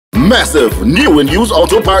Massive new and used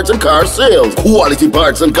auto parts and car sales. Quality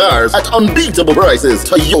parts and cars at unbeatable prices.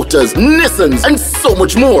 Toyotas, Nissans, and so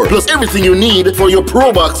much more. Plus everything you need for your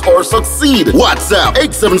Pro Box or Succeed. WhatsApp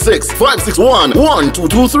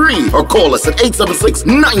 876-561-1223 or call us at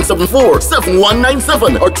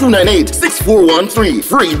 876-974-7197 or 298-6413.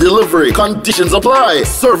 Free delivery. Conditions apply.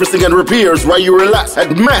 Servicing and repairs while you relax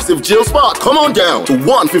at Massive Chill Spot. Come on down to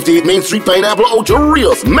 158 Main Street, Pineapple, OCHO,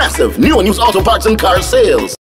 RIOS. Massive new and used auto parts and car sales.